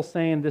people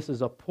saying this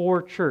is a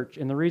poor church,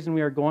 and the reason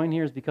we are going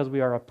here is because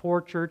we are a poor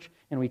church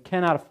and we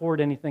cannot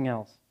afford anything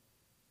else.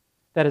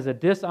 That is a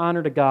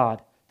dishonor to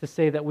God to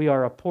say that we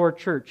are a poor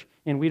church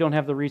and we don't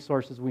have the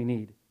resources we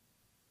need.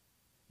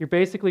 You're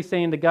basically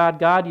saying to God,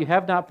 God, you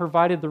have not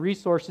provided the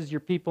resources your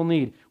people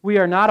need. We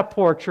are not a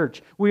poor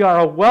church. We are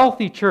a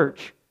wealthy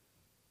church.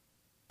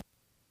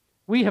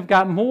 We have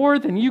got more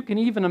than you can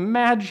even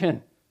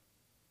imagine.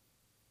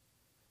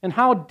 And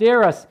how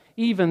dare us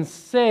even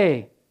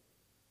say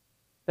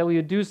that we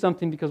would do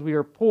something because we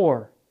are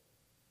poor?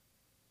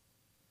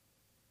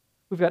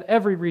 We've got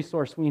every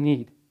resource we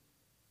need.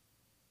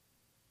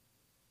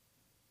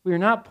 We are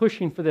not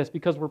pushing for this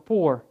because we're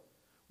poor.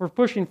 We're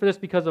pushing for this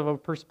because of a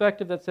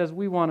perspective that says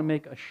we want to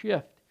make a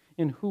shift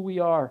in who we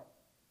are.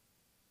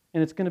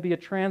 And it's going to be a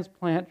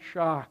transplant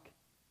shock.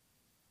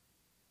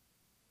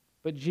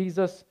 But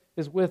Jesus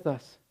is with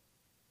us.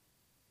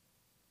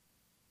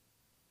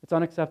 It's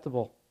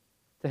unacceptable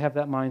to have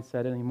that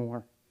mindset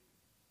anymore.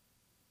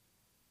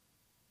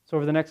 So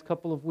over the next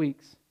couple of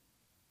weeks,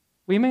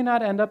 we may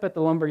not end up at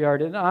the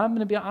lumberyard, and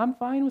I'm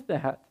fine with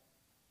that.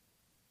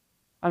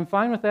 I'm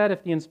fine with that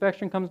if the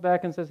inspection comes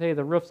back and says, hey,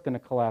 the roof's going to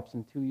collapse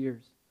in 2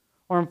 years.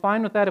 Or I'm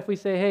fine with that if we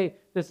say, hey,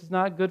 this is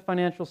not good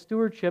financial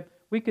stewardship.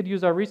 We could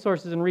use our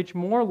resources and reach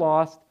more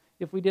lost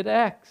if we did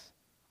X.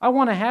 I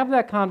want to have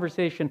that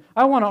conversation.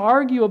 I want to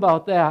argue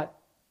about that.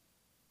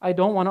 I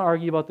don't want to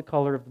argue about the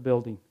color of the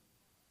building.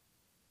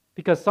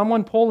 Because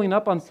someone pulling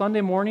up on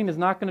Sunday morning is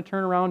not going to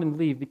turn around and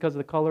leave because of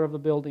the color of the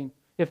building.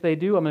 If they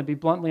do, I'm going to be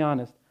bluntly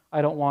honest,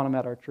 I don't want them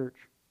at our church.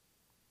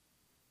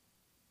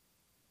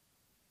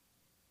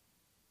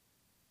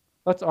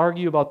 Let's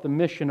argue about the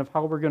mission of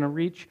how we're going to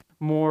reach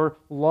more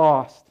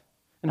lost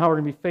and how we're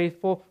going to be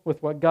faithful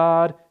with what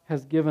God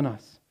has given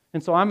us.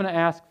 And so I'm going to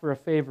ask for a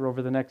favor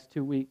over the next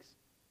 2 weeks.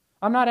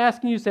 I'm not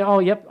asking you to say, oh,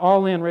 yep,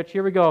 all in, Rich,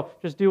 here we go,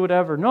 just do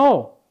whatever.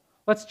 No.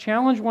 Let's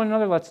challenge one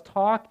another, let's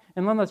talk,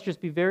 and then let's just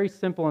be very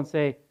simple and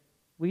say,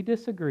 we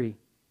disagree.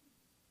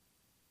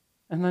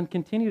 And then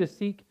continue to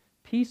seek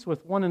peace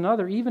with one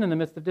another, even in the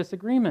midst of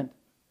disagreement.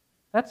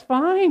 That's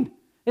fine.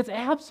 It's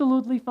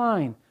absolutely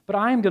fine. But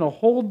I am going to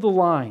hold the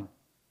line.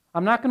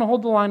 I'm not going to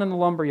hold the line on the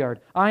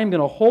lumberyard. I am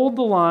going to hold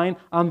the line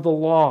on the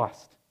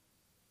lost.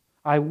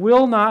 I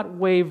will not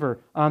waver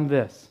on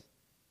this.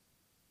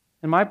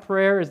 And my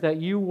prayer is that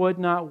you would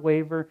not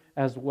waver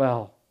as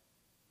well.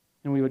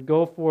 And we would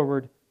go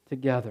forward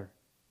together.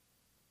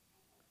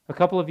 A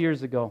couple of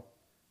years ago,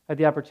 I had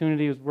the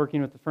opportunity, I was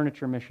working with the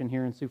furniture mission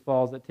here in Sioux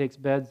Falls that takes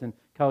beds and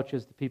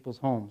couches to people's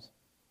homes.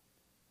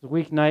 It was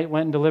a weeknight,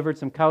 went and delivered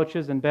some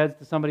couches and beds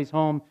to somebody's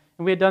home,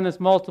 and we had done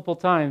this multiple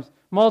times.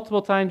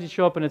 Multiple times you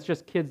show up and it's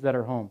just kids that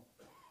are home.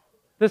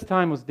 This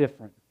time was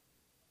different.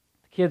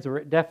 The kids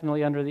were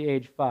definitely under the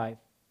age 5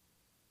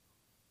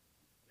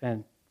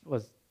 and it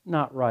was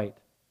not right.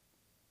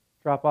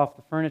 Drop off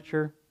the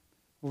furniture,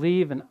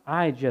 leave, and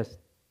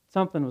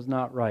something was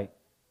not right.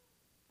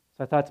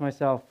 So I thought to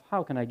myself,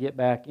 how can I get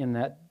back in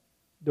that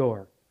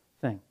door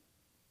thing?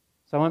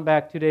 So I went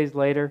back 2 days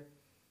later,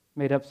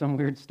 made up some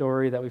weird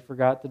story that we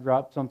forgot to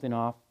drop something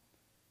off.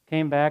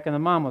 Came back, and the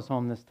mom was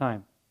home this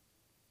time.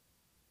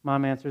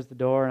 Mom answers the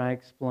door, and I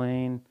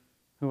explain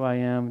who I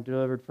am,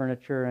 delivered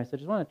furniture, and I said,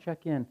 just want to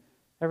check in.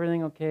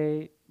 Everything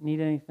okay?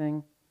 Need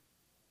anything?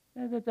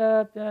 And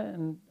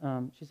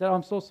she said, oh,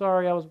 I'm so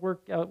sorry, I was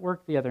at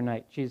work the other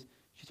night. She's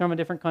from a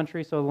different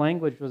country, so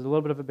language was a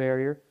little bit of a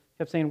barrier.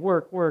 Kept saying,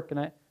 work,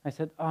 and I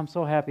said, oh, I'm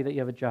so happy that you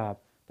have a job.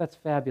 That's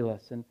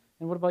fabulous. And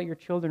what about your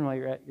children while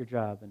you're at your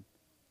job? And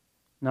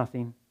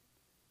nothing.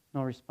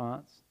 No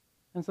response.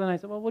 And so then I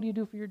said, well, what do you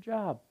do for your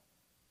job?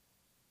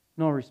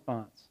 No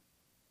response.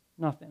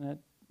 Nothing.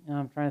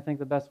 I'm trying to think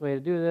the best way to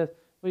do this.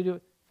 What do you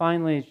do?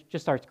 Finally, she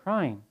just starts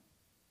crying.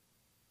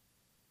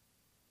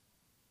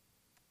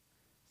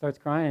 Starts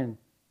crying.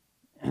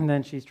 And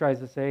then she tries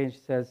to say, and she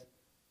says,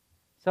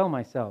 sell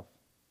myself.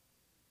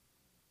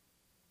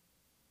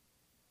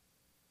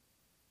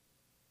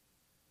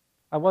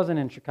 I wasn't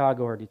in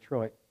Chicago or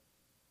Detroit.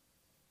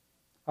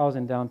 I was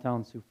in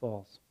downtown Sioux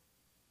Falls.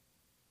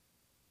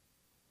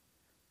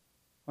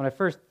 When I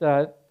first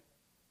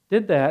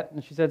did that,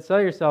 and she said,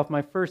 sell yourself,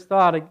 my first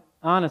thought,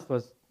 honest,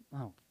 was,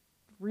 oh,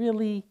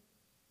 really?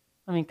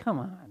 I mean, come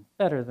on,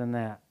 better than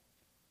that.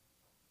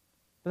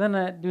 But then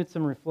I did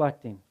some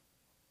reflecting.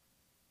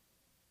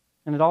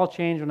 And it all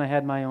changed when I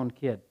had my own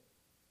kid.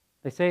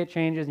 They say it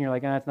changes, and you're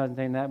like, it's not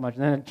saying that much,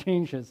 and then it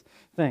changes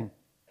thing.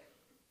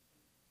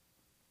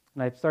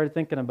 And I started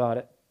thinking about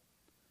it.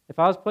 If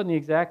I was put in the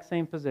exact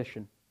same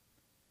position,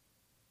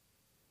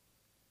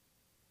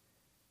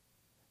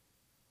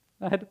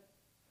 I had to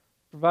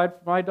provide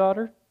for my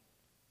daughter,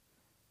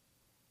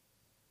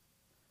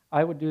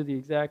 I would do the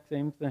exact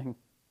same thing.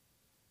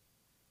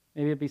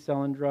 Maybe it'd be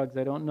selling drugs,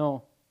 I don't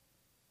know.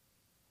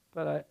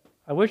 But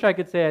I wish I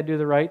could say I'd do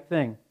the right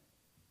thing.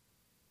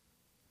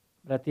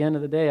 But at the end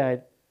of the day,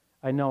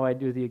 I know I'd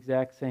do the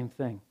exact same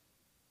thing.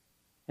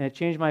 And it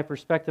changed my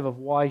perspective of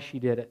why she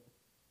did it.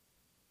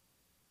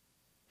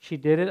 She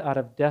did it out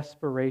of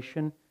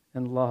desperation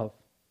and love.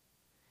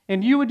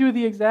 And you would do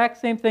the exact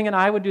same thing, and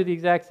I would do the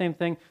exact same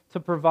thing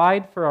to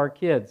provide for our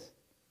kids.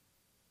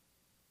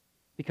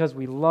 Because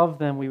we love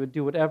them, we would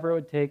do whatever it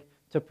would take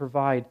to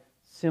provide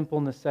simple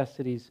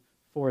necessities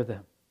for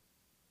them.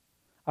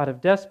 Out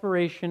of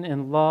desperation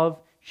and love,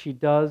 she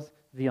does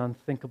the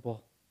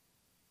unthinkable.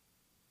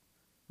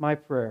 My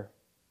prayer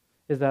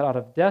is that out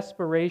of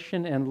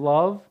desperation and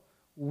love,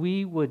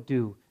 we would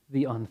do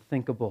the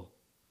unthinkable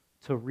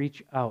to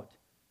reach out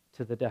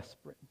to the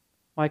desperate.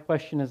 My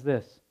question is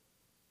this: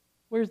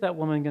 where's that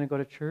woman going to go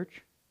to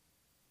church?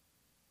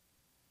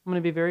 I'm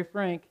going to be very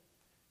frank.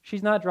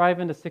 She's not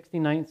driving to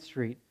 69th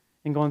Street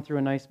and going through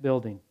a nice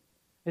building.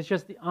 It's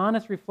just the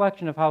honest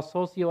reflection of how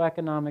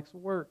socioeconomics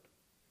work.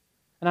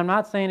 And I'm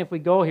not saying if we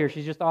go here,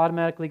 she's just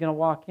automatically going to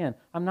walk in.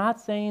 I'm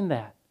not saying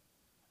that.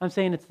 I'm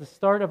saying it's the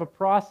start of a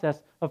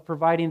process of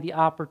providing the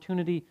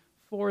opportunity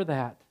for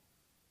that.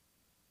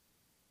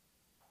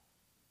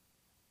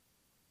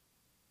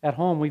 At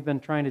home, we've been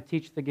trying to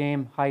teach the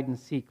game hide and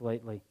seek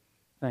lately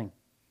thing.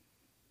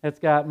 It's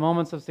got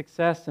moments of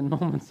success and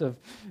moments of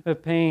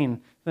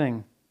pain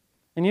thing.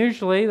 And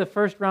usually the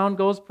first round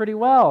goes pretty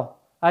well.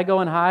 I go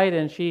and hide,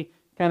 and she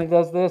kind of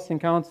does this and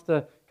counts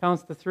to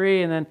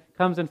 3, and then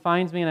comes and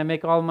finds me, and I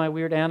make all of my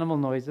weird animal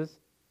noises.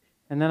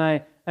 And then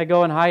I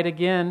go and hide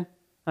again, and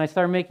I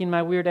start making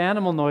my weird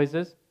animal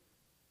noises,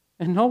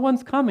 and no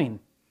one's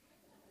coming.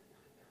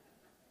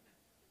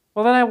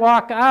 Well, then I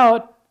walk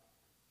out.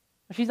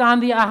 She's on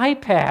the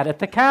iPad at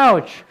the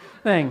couch.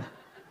 thing.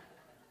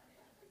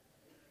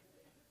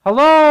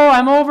 Hello,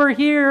 I'm over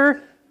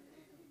here.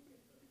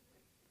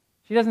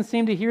 She doesn't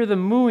seem to hear the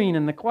mooing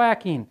and the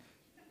quacking.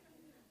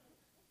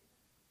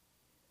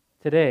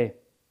 Today,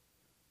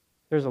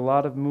 there's a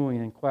lot of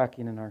mooing and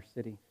quacking in our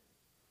city.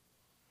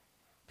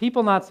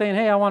 People not saying,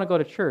 hey, I want to go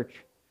to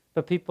church,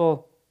 but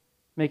people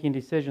making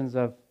decisions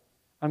of,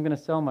 I'm going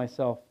to sell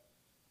myself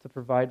to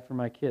provide for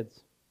my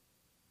kids.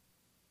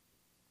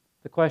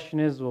 The question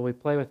is, will we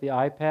play with the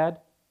iPad,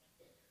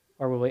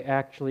 or will we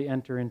actually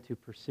enter into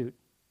pursuit?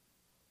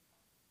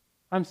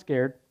 I'm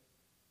scared.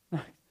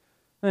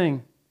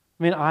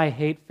 I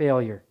hate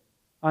failure.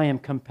 I am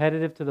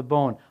competitive to the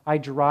bone. I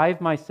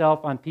drive myself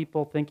on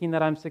people thinking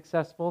that I'm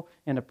successful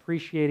and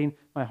appreciating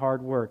my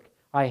hard work.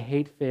 I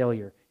hate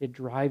failure. It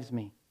drives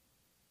me.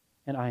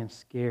 And I am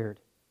scared.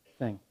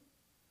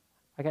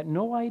 I got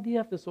no idea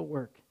if this will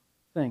work.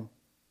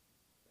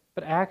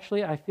 But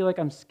actually, I feel like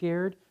I'm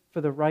scared for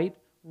the right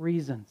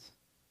reasons.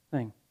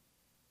 And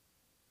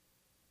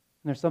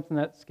there's something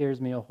that scares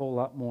me a whole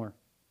lot more.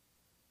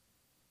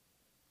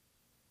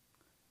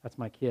 That's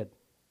my kid.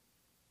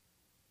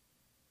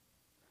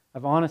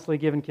 I've honestly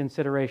given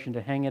consideration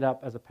to hang it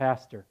up as a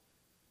pastor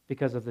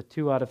because of the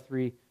 2 out of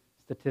 3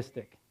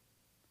 statistic.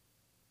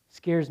 It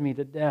scares me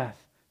to death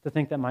to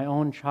think that my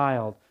own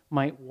child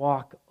might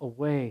walk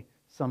away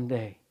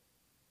someday.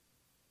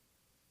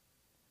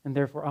 And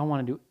therefore, I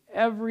want to do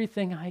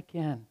everything I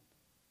can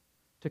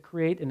to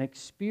create an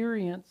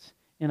experience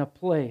in a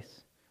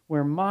place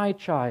where my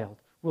child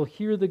will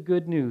hear the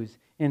good news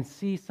and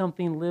see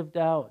something lived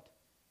out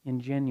in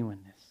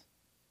genuineness.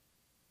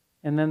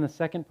 And then the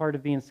second part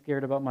of being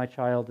scared about my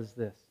child is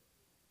this.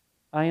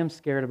 I am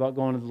scared about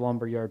going to the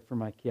lumberyard for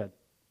my kid.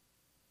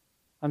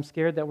 I'm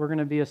scared that we're going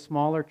to be a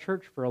smaller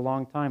church for a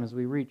long time as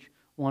we reach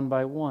one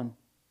by one.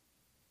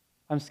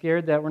 I'm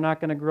scared that we're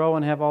not going to grow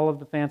and have all of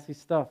the fancy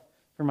stuff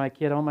for my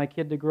kid. I want my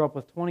kid to grow up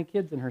with 20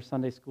 kids in her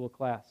Sunday school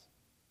class.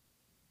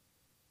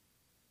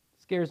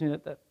 It scares me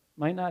that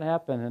might not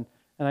happen,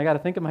 and I got to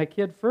think of my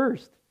kid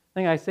first.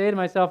 I say to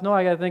myself, no,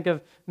 I got to think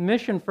of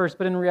mission first,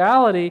 but in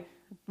reality,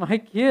 my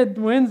kid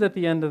wins at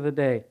the end of the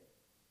day.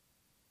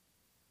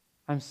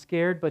 I'm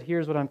scared, but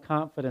here's what I'm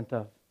confident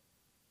of.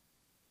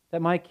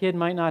 That my kid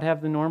might not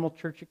have the normal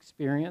church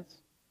experience.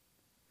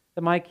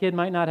 That my kid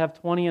might not have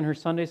 20 in her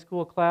Sunday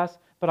school class,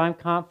 but I'm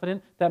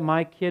confident that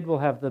my kid will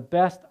have the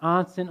best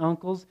aunts and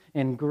uncles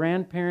and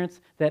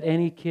grandparents that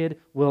any kid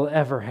will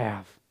ever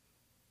have.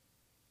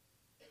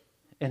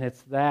 And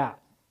it's that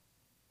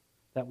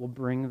will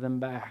bring them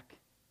back.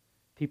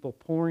 People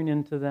pouring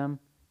into them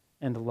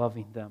and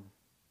loving them.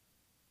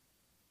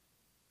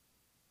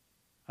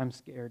 I'm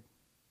scared.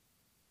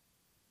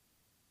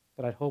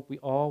 But I'd hope we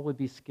all would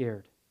be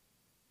scared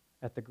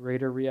at the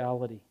greater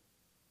reality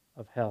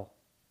of hell.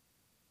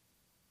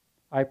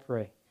 I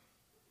pray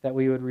that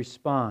we would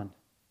respond,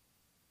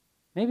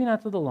 maybe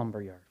not to the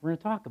lumberyard. We're going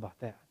to talk about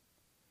that.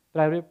 But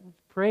I would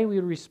pray we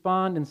would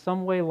respond in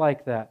some way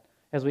like that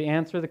as we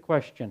answer the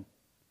question,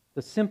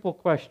 the simple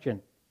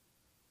question,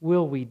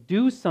 will we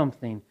do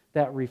something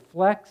that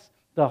reflects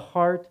the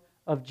heart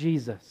of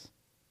Jesus?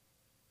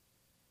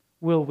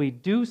 Will we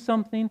do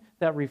something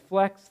that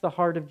reflects the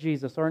heart of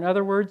Jesus? Or in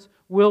other words,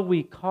 will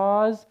we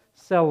cause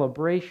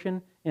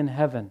celebration in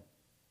heaven?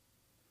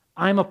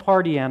 I'm a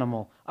party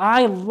animal.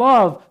 I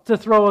love to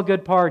throw a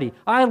good party.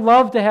 I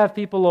love to have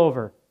people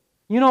over.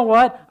 You know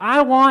what?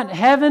 I want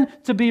heaven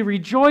to be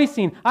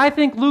rejoicing. I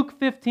think Luke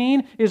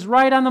 15 is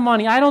right on the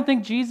money. I don't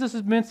think Jesus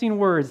is mincing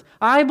words.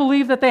 I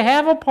believe that they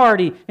have a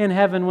party in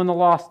heaven when the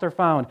lost are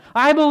found.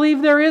 I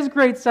believe there is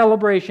great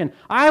celebration.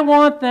 I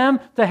want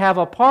them to have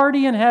a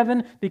party in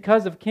heaven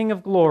because of King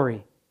of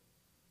Glory.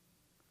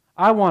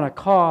 I want to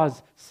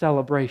cause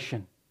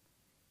celebration.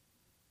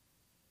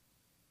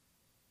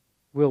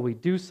 Will we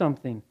do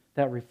something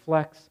that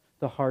reflects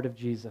the heart of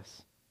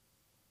Jesus?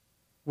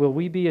 Will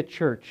we be a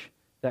church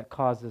that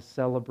causes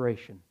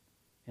celebration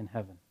in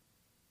heaven?